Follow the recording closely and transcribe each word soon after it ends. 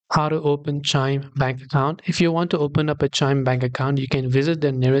How to open Chime bank account. If you want to open up a Chime bank account, you can visit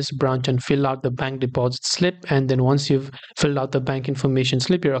the nearest branch and fill out the bank deposit slip, and then once you've filled out the bank information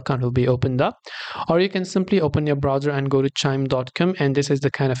slip, your account will be opened up. Or you can simply open your browser and go to chime.com, and this is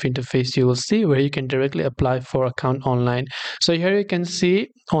the kind of interface you will see where you can directly apply for account online. So here you can see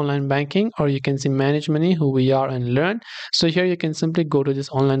online banking, or you can see manage money, who we are, and learn. So here you can simply go to this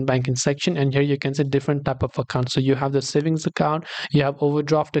online banking section, and here you can see different type of accounts. So you have the savings account, you have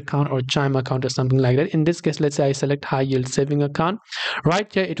overdraft account, or Chime account, or something like that. In this case, let's say I select high yield saving account.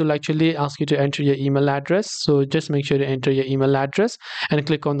 Right here it will actually ask you to enter your email address, so just make sure to enter your email address and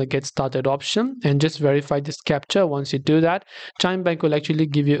click on the get started option and just verify this captcha. Once you do that, Chime Bank will actually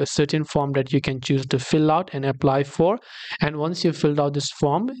give you a certain form that you can choose to fill out and apply for. And once you filled out this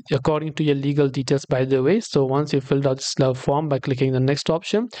form according to your legal details, by the way, so once you filled out this form, by clicking the next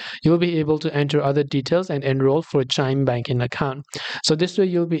option, you will be able to enter other details and enroll for a Chime banking account. So this way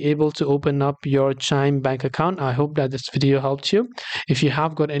you'll be able to open up your Chime bank account. I hope that this video helped you. If you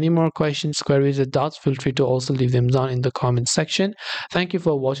have got any more questions, queries, or doubts, feel free to also leave them down in the comment section. Thank you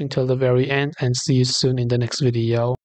for watching till the very end, and see you soon in the next video.